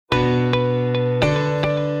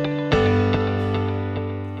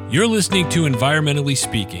You're listening to Environmentally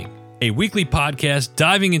Speaking, a weekly podcast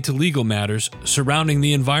diving into legal matters surrounding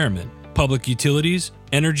the environment, public utilities,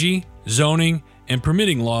 energy, zoning, and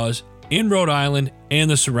permitting laws in Rhode Island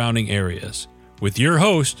and the surrounding areas, with your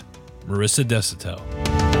host, Marissa Desitel.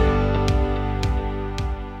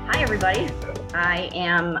 Hi, everybody. I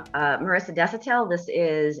am Marissa Desitel. This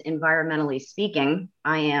is Environmentally Speaking.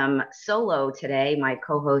 I am solo today. My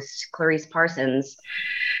co-host, Clarice Parsons,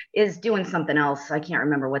 is doing something else. I can't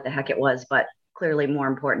remember what the heck it was, but clearly more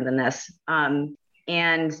important than this. And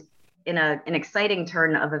in an exciting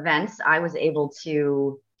turn of events, I was able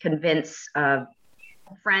to convince a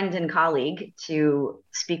friend and colleague to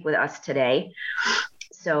speak with us today.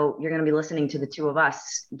 So you're going to be listening to the two of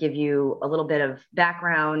us give you a little bit of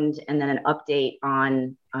background and then an update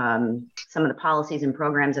on some of the policies and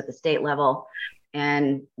programs at the state level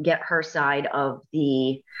and get her side of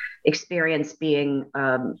the experience being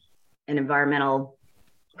an environmental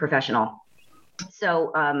professional.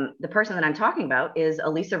 So the person that I'm talking about is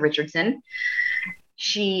Elisa Richardson.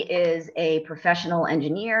 She is a professional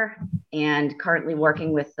engineer and currently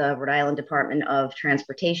working with the Rhode Island Department of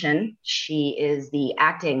Transportation. She is the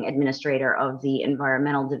acting administrator of the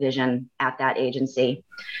environmental division at that agency.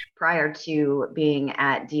 Prior to being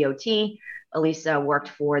at DOT, Elisa worked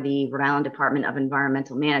for the Rhode Island Department of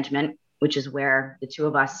Environmental Management, which is where the two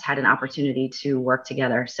of us had an opportunity to work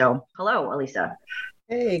together. So hello, Elisa.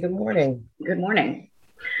 Hey, good morning. Good morning.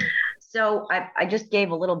 So I just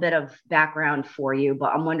gave a little bit of background for you,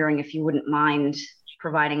 but I'm wondering if you wouldn't mind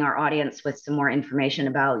providing our audience with some more information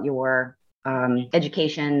about your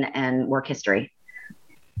education and work history.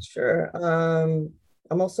 Sure.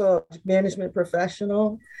 I'm also a management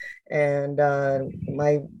professional, and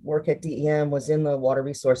my work at DEM was in the water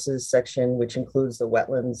resources section, which includes the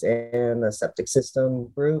wetlands and the septic system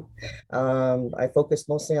group. I focused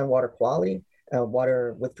mostly on water quality,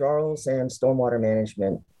 water withdrawals, and stormwater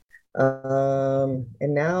management. And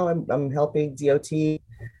now I'm helping DOT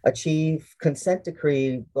achieve consent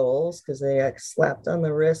decree goals because they slapped on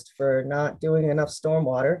the wrist for not doing enough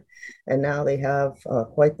stormwater, and now they have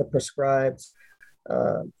quite the prescribed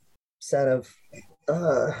set of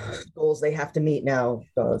goals they have to meet now.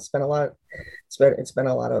 It's been a lot. It's been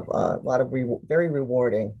a lot of very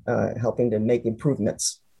rewarding, helping to make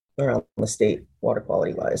improvements around the state water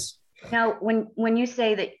quality wise. Now, when you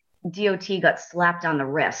say that DOT got slapped on the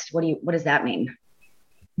wrist, what does that mean?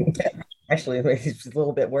 Actually, it's a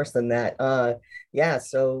little bit worse than that. So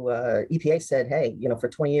EPA said, hey, for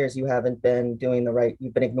 20 years, you haven't been doing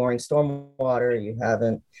you've been ignoring stormwater, you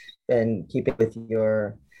haven't been keeping with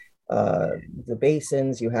your, the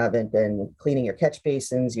basins, you haven't been cleaning your catch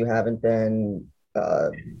basins, you haven't been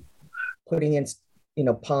putting in,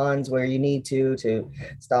 ponds where you need to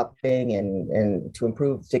stop thing and to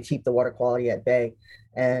improve, to keep the water quality at bay.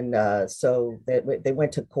 And so they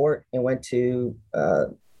went to court and and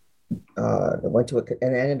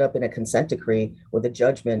ended up in a consent decree with a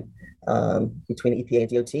judgment between EPA and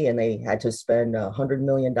DOT, and they had to spend $100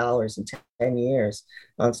 million in 10 years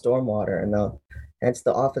on stormwater. And hence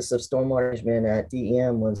the Office of Stormwater Management at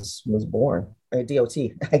DEM was born. DOT.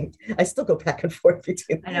 I still go back and forth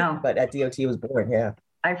between. I know, but at DOT was born. Yeah.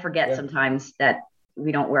 I forget sometimes that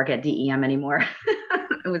we don't work at DEM anymore.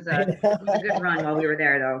 It was a good run while we were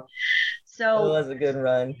there, though. So it was a good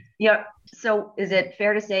run. Yeah. So is it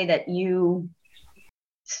fair to say that you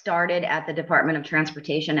started at the Department of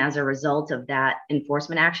Transportation as a result of that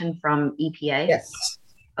enforcement action from EPA? Yes.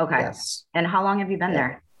 Okay. Yes. And how long have you been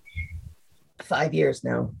there? 5 years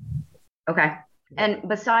now. Okay. And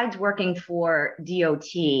besides working for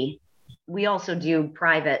DOT, we also do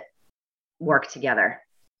private work together,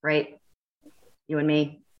 right? You and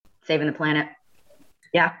me, saving the planet.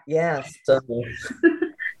 Yeah. Yeah.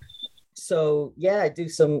 So I do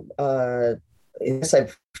some, I've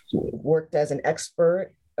worked as an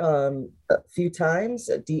expert a few times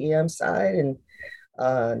at DEM side and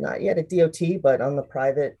not yet at DOT, but on the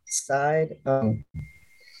private side. And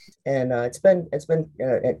it's been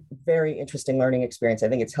a very interesting learning experience. I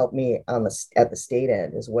think it's helped me at the state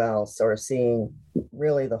end as well, sort of seeing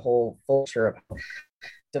really the whole culture of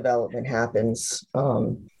development happens.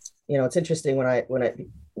 It's interesting when I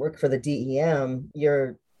work for the DEM,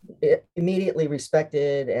 you're immediately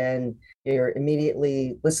respected and you're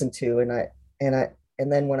immediately listened to,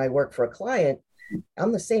 and then when I work for a client,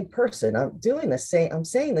 I'm the same person. I'm saying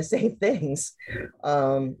the same things.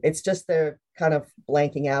 It's just they're kind of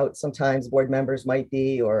blanking out. Sometimes board members might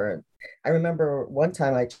be, or I remember one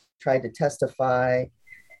time I tried to testify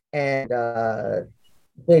and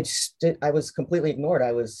I was completely ignored.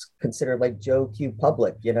 I was considered like Joe Q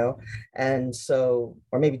Public, and so,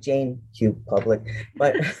 or maybe Jane Q Public,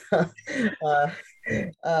 but uh,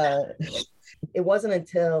 uh, it wasn't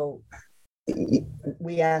until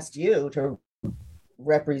we asked you to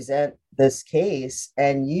represent this case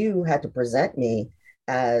and you had to present me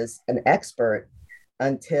as an expert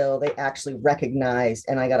until they actually recognized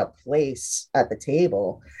and I got a place at the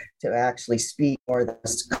table to actually speak or the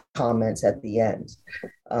comments at the end.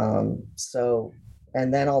 So,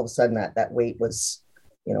 and then all of a sudden that weight was,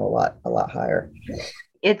 a lot higher.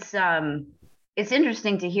 It's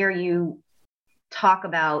interesting to hear you talk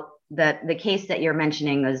about the case that you're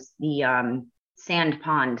mentioning is the Sand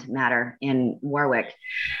Pond matter in Warwick,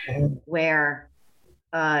 where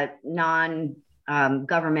non-government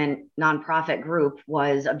nonprofit group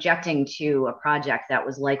was objecting to a project that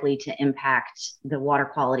was likely to impact the water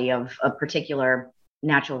quality of a particular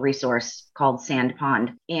natural resource called Sand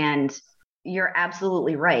Pond. And you're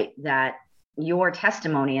absolutely right that your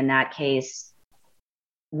testimony in that case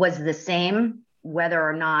was the same, whether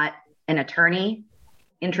or not an attorney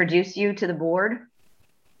introduced you to the board,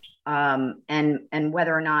 and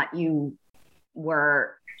whether or not you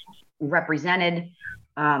were represented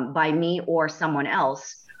by me or someone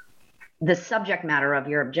else. The subject matter of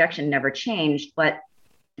your objection never changed, but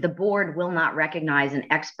the board will not recognize an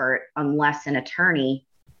expert unless an attorney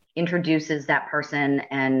introduces that person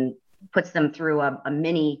and puts them through a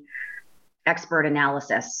mini expert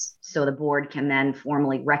analysis, so the board can then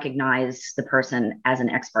formally recognize the person as an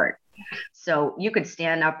expert. So you could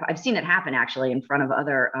stand up. I've seen it happen actually in front of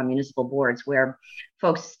other municipal boards where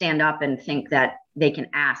folks stand up and think that they can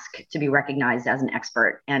ask to be recognized as an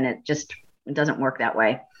expert, and it doesn't work that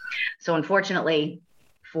way. So unfortunately,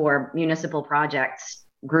 for municipal projects,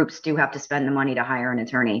 groups do have to spend the money to hire an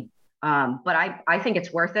attorney. But I think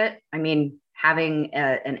it's worth it. I mean, having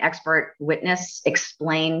an expert witness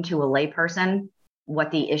explain to a layperson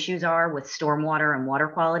what the issues are with stormwater and water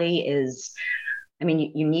quality is, I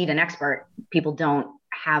mean, you need an expert. People don't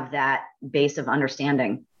have that base of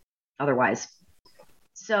understanding otherwise.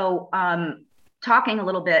 So talking a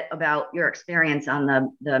little bit about your experience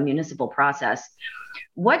on the municipal process,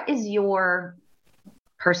 what is your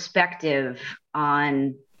perspective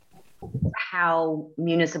on how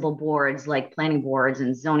municipal boards like planning boards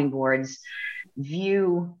and zoning boards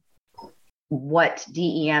view what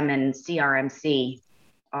DEM and CRMC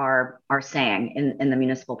are saying in the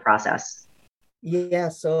municipal process? Yeah,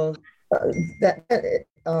 so that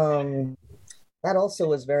also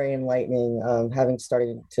was very enlightening. Having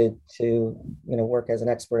started to work as an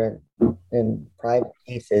expert in private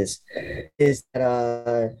cases, is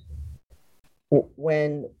that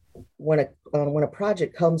when a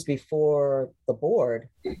project comes before the board,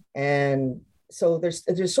 and so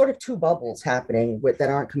there's sort of two bubbles happening that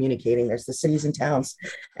aren't communicating. There's the cities and towns,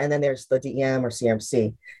 and then there's the DEM or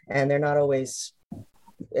CRMC, and they're not always.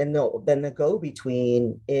 And then the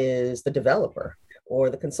go-between is the developer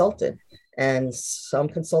or the consultant. And some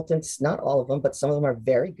consultants, not all of them, but some of them are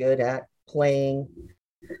very good at playing,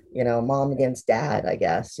 mom against dad, I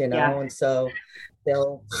guess, Yeah. And so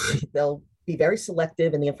they'll be very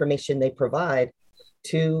selective in the information they provide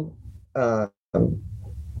to the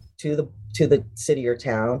city or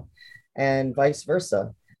town, and vice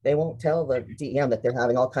versa. They won't tell the DEM that they're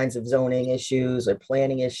having all kinds of zoning issues or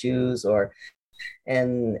planning issues,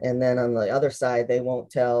 and then on the other side, they won't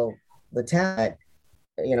tell the town,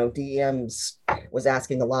 DEM's was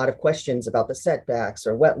asking a lot of questions about the setbacks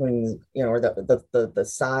or wetlands, or the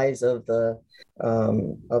size of the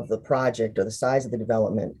project or the size of the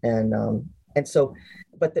development. And so,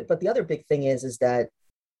 but the other big thing is that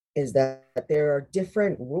there are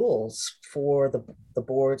different rules for the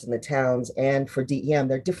boards and the towns, and for DEM,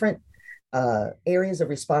 they're different areas of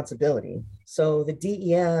responsibility. So the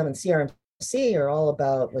DEM and CRMC are all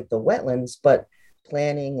about like the wetlands, but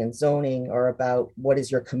planning and zoning are about what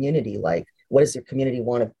is your community like? What does your community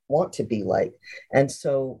want to be like? And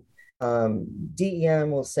so DEM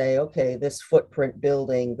will say, okay, this footprint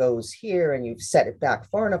building goes here, and you've set it back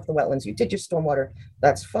far enough the wetlands. You did your stormwater,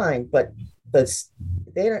 that's fine. But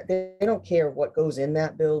they don't care what goes in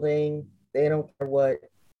that building. They don't care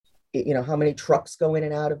how many trucks go in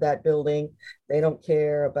and out of that building. They don't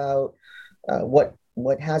care about what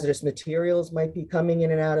hazardous materials might be coming in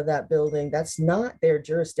and out of that building. That's not their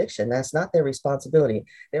jurisdiction. That's not their responsibility.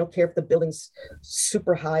 They don't care if the building's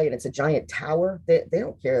super high and it's a giant tower. They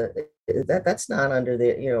don't care. That's not under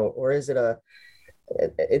the, or is it was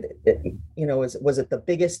it the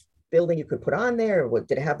biggest building you could put on there?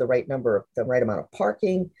 Did it have the right amount of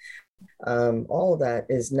parking? All of that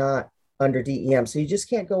is not under DEM. So you just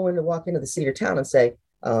can't walk into the city or town and say,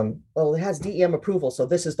 Well, it has DEM approval, so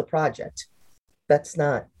this is the project. That's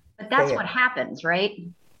not But that's fair. what happens, right?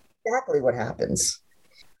 Exactly what happens.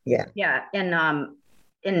 Yeah. Yeah. And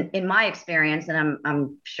in my experience, and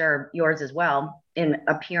I'm sure yours as well, in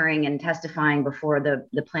appearing and testifying before the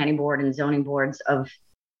planning board and zoning boards of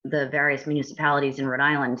the various municipalities in Rhode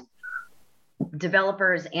Island,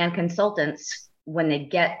 developers and consultants, when they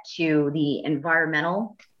get to the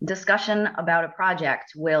environmental discussion about a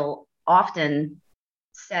project, will often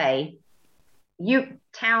say, you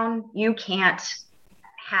can't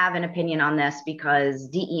have an opinion on this because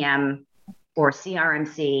DEM or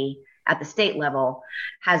CRMC at the state level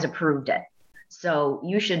has approved it. So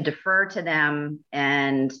you should defer to them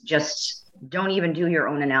and just don't even do your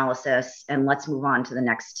own analysis, and let's move on to the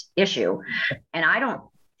next issue. And I don't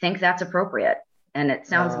think that's appropriate. And it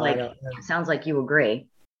sounds like you agree.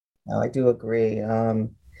 No, I do agree.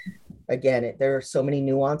 Again, there are so many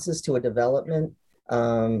nuances to a development.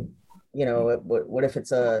 What if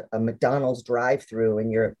it's a McDonald's drive-through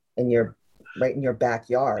and you're right in your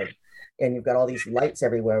backyard and you've got all these lights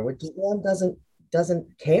everywhere? Well, DEM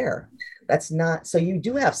doesn't care. That's not, so you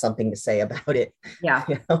do have something to say about it. Yeah.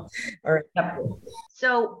 All right. Yep.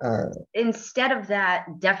 So instead of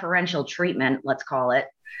that deferential treatment, let's call it,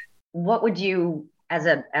 what would you, as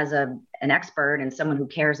an expert and someone who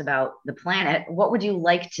cares about the planet, what would you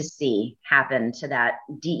like to see happen to that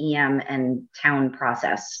DEM and town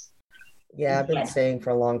process? Yeah, I've been saying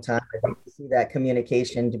for a long time, I think to see that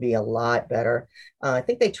communication to be a lot better. I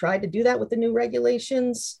think they tried to do that with the new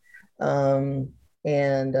regulations.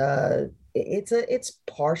 It's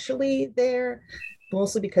partially there,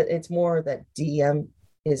 mostly because it's more that DEM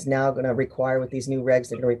is now going to require, with these new regs,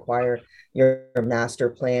 they're going to require your master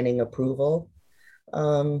planning approval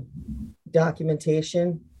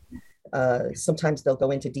documentation. Sometimes they'll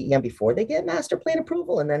go into DEM before they get master plan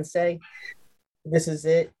approval and then say, this is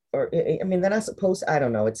it. Or, I mean, they're not supposed, I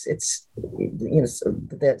don't know. It's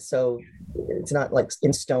so it's not like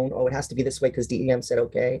in stone. Oh, it has to be this way because DEM said,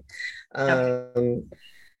 okay.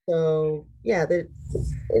 So yeah,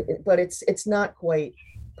 but it's not quite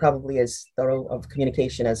probably as thorough of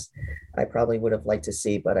communication as I probably would have liked to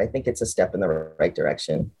see, but I think it's a step in the right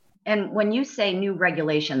direction. And when you say new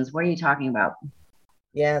regulations, what are you talking about?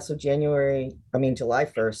 Yeah, so July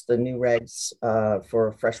 1st, the new regs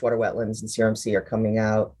for freshwater wetlands and CRMC are coming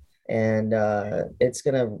out, and it's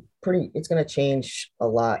gonna change a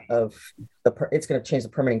lot of it's gonna change the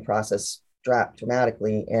permitting process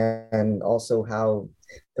dramatically, and also how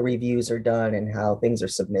the reviews are done and how things are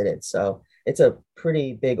submitted. So it's a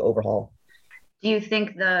pretty big overhaul. Do you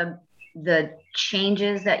think the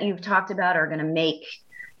changes that you've talked about are going to make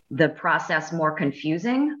the process more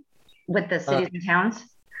confusing with the cities and towns?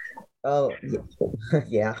 Oh,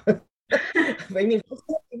 yeah. I mean, it's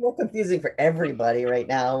more confusing for everybody right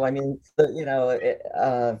now. I mean,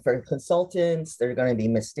 for consultants, there are going to be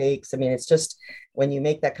mistakes. I mean, it's just when you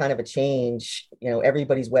make that kind of a change,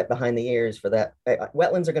 everybody's wet behind the ears for that.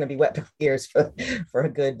 Wetlands are going to be wet behind the ears for a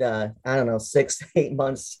good, 6 to 8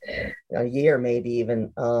 months, a year, maybe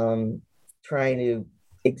even, trying to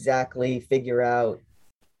exactly figure out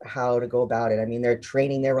how to go about it. I mean, they're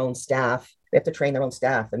training their own staff. They have to train their own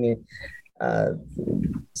staff. I mean,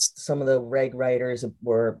 some of the reg writers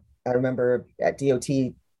I remember at DOT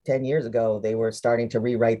 10 years ago, they were starting to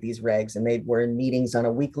rewrite these regs, and they were in meetings on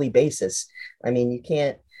a weekly basis. I mean, you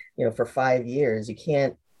can't, for 5 years, you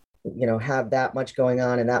can't, have that much going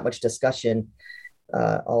on and that much discussion,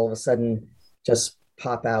 all of a sudden just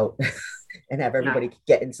pop out and have everybody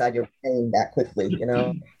get inside your brain that quickly,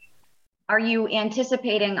 Are you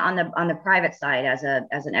anticipating on the private side as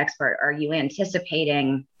an expert, are you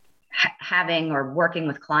anticipating having or working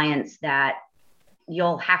with clients that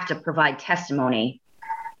you'll have to provide testimony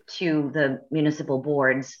to the municipal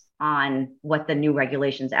boards on what the new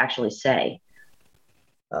regulations actually say?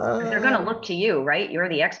 They're going to look to you, right? You're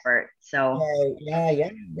the expert. So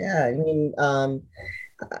yeah. I mean,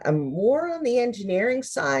 I'm more on the engineering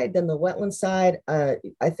side than the wetland side.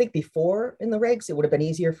 I think before in the regs, it would have been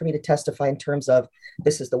easier for me to testify in terms of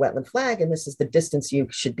this is the wetland flag and this is the distance you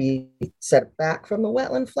should be set back from the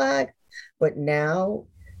wetland flag. But now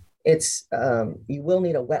it's you will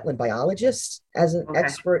need a wetland biologist as an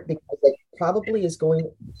expert, because it probably is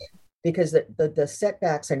going, because the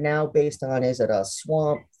setbacks are now based on, is it a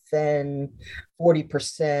swamp, fen,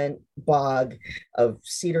 40% bog of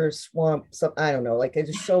cedar swamp? So I don't know, like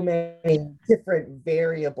there's so many different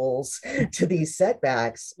variables to these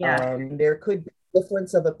setbacks. Yeah. There could be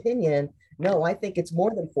difference of opinion. No, I think it's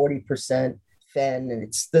more than 40% fen and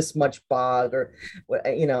it's this much bog, or what,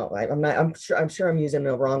 I'm sure I'm using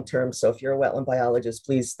the wrong term. So if you're a wetland biologist,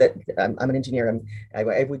 please, I'm an engineer.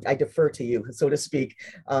 I defer to you, so to speak.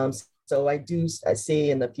 So I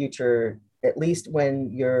see in the future, at least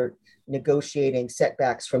when you're negotiating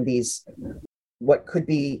setbacks from these, what could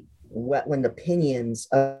be wetland opinions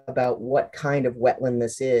about what kind of wetland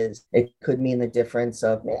this is. It could mean the difference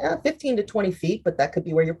of 15 to 20 feet, but that could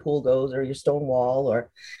be where your pool goes, or your stone wall,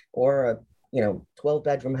 or a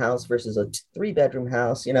 12-bedroom house versus a 3-bedroom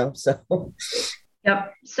house, so.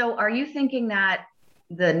 Yep. So are you thinking that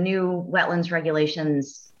the new wetlands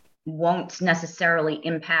regulations won't necessarily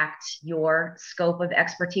impact your scope of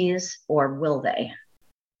expertise, or will they?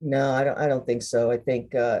 No, I don't think so. I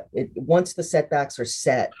think once the setbacks are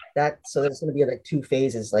set, so there's going to be like 2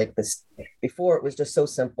 phases like this. Before it was just so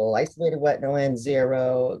simple: isolated wetland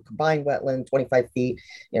 0, combined wetland 25 feet.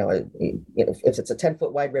 If it's a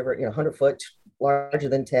 10-foot wide river, 100 foot, larger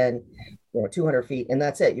than 10, 200 feet, and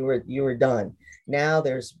that's it. You were done. Now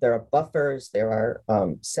there are buffers, there are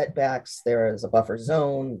setbacks, there is a buffer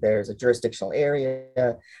zone, there's a jurisdictional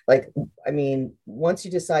area. Once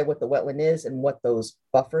you decide what the wetland is and what those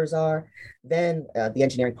buffers are, then the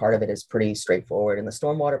engineering part of it is pretty straightforward, and the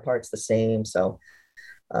stormwater part's the same. So,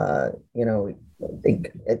 I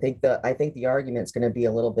think the argument's going to be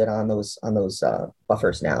a little bit on those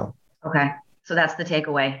buffers now. Okay, so that's the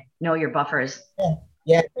takeaway. Know your buffers.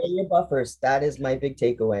 Yeah, your buffers. That is my big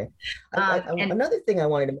takeaway. Another thing I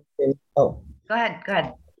wanted to mention. Oh, go ahead.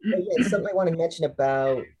 Yeah, something I want to mention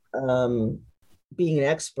about being an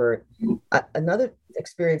expert. Another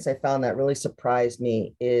experience I found that really surprised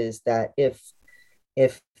me is that if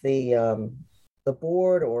the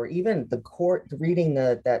board or even the court reading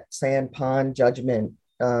that Sand Pond judgment,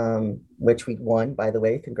 which we won, by the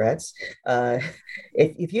way, congrats.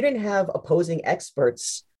 If you didn't have opposing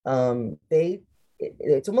experts,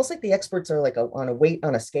 it's almost like the experts are like on a weight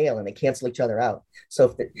on a scale, and they cancel each other out.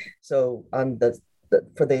 So on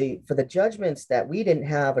for the judgments that we didn't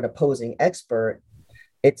have an opposing expert,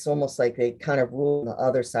 it's almost like they kind of rule in the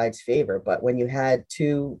other side's favor. But when you had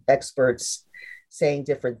 2 experts saying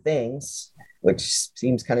different things, which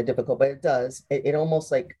seems kind of difficult, but it does, it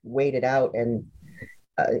almost like weighed it out. And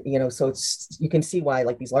so you can see why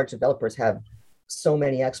like these large developers have so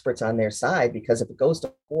many experts on their side, because if it goes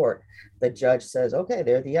to court, the judge says, okay,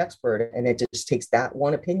 they're the expert, and it just takes that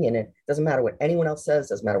one opinion. It doesn't matter what anyone else says,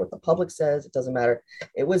 doesn't matter what the public says, it doesn't matter.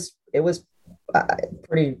 It was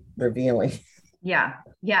pretty revealing. Yeah.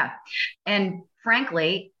 And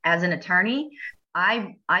frankly, as an attorney,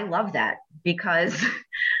 I love that, because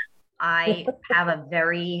I have a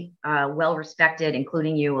very well-respected,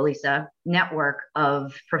 including you, Elisa, network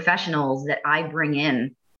of professionals that I bring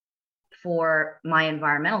in for my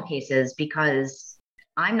environmental cases, because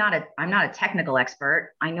I'm not a technical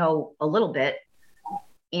expert. I know a little bit,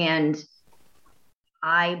 and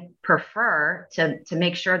I prefer to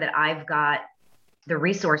make sure that I've got the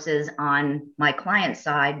resources on my client's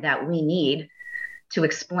side that we need to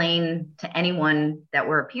explain to anyone that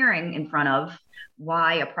we're appearing in front of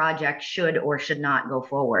why a project should or should not go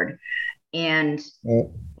forward. And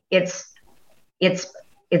it's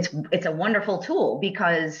a wonderful tool,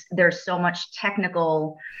 because there's so much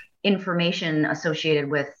technical information associated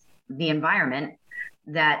with the environment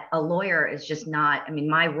that a lawyer is just not.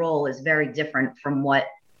 My role is very different from what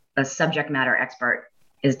a subject matter expert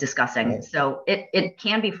is discussing. Right. So it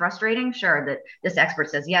can be frustrating, sure, that this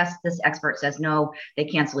expert says yes, this expert says no, they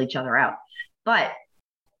cancel each other out. But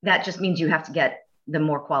that just means you have to get the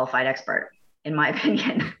more qualified expert, in my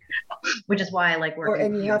opinion, which is why I like working.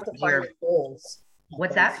 And you have to find the holes.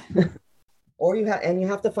 What's that? Or you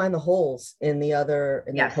have to find the holes in the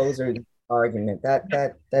opposer argument.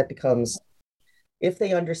 That becomes, if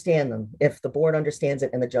they understand them, if the board understands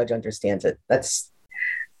it and the judge understands it. That's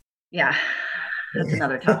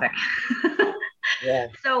another topic. Yeah.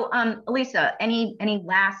 So, Elisa, any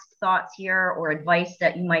last thoughts here or advice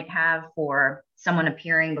that you might have for someone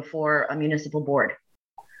appearing before a municipal board?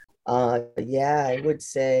 I would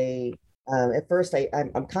say at first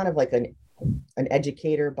I'm kind of like an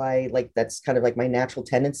educator by that's kind of like my natural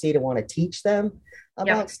tendency to want to teach them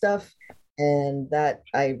about stuff, and that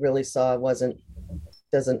I really saw wasn't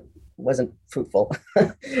fruitful.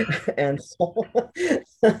 And so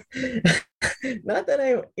not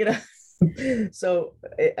that so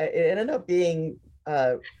it ended up being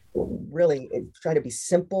really trying to be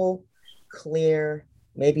simple, clear,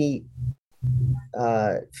 maybe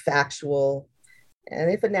factual, and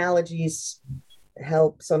if analogies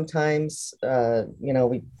help sometimes,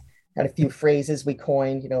 we had a few phrases we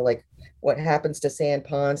coined, like what happens to Sand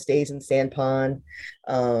Pond stays in Sand Pond.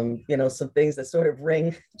 Some things that sort of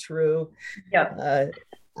ring true. Yep.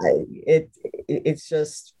 It's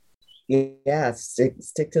just,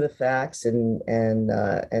 stick to the facts and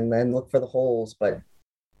then look for the holes. But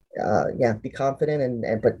be confident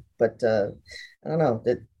but I don't know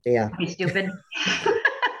that. Yeah. Be stupid.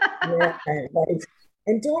 Yeah, right.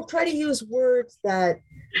 And don't try to use words that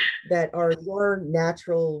are your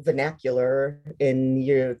natural vernacular in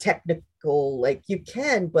your technical, like you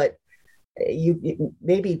can, but you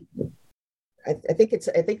maybe. I think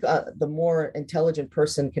the more intelligent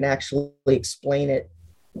person can actually explain it.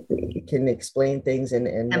 Can explain things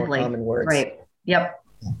in more common words. Right. Yep.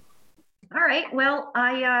 All right. Well,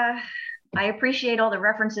 I appreciate all the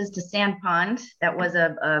references to Sand Pond. That was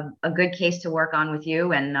a good case to work on with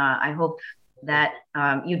you, and I hope that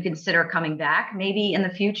you'd consider coming back maybe in the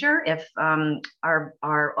future if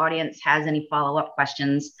our audience has any follow-up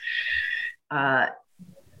questions.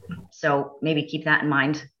 So maybe keep that in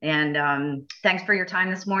mind. And thanks for your time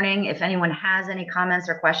this morning. If anyone has any comments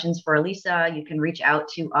or questions for Elisa, you can reach out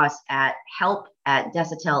to us at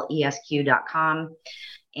help@desautelesq.com.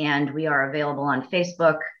 And we are available on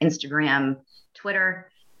Facebook, Instagram, Twitter.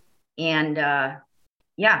 And I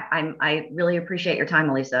really appreciate your time,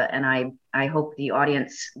 Elisa. And I hope the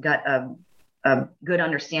audience got a good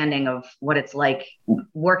understanding of what it's like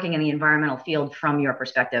working in the environmental field from your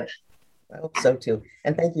perspective. I hope so too.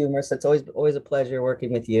 And thank you, Marissa. It's always a pleasure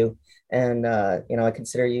working with you. And I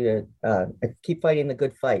consider you to keep fighting the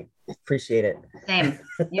good fight. Appreciate it. Same.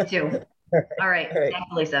 You too. All right. Thanks,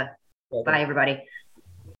 Lisa. Bye, everybody.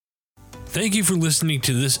 Thank you for listening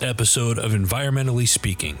to this episode of Environmentally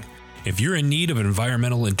Speaking. If you're in need of an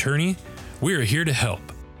environmental attorney, we are here to help.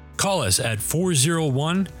 Call us at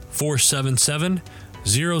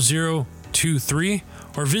 401-477-0023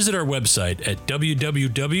 or visit our website at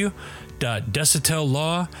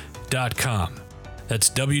www.desautellaw.com. That's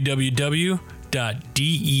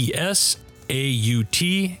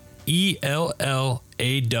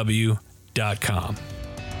www.desautellaw.com.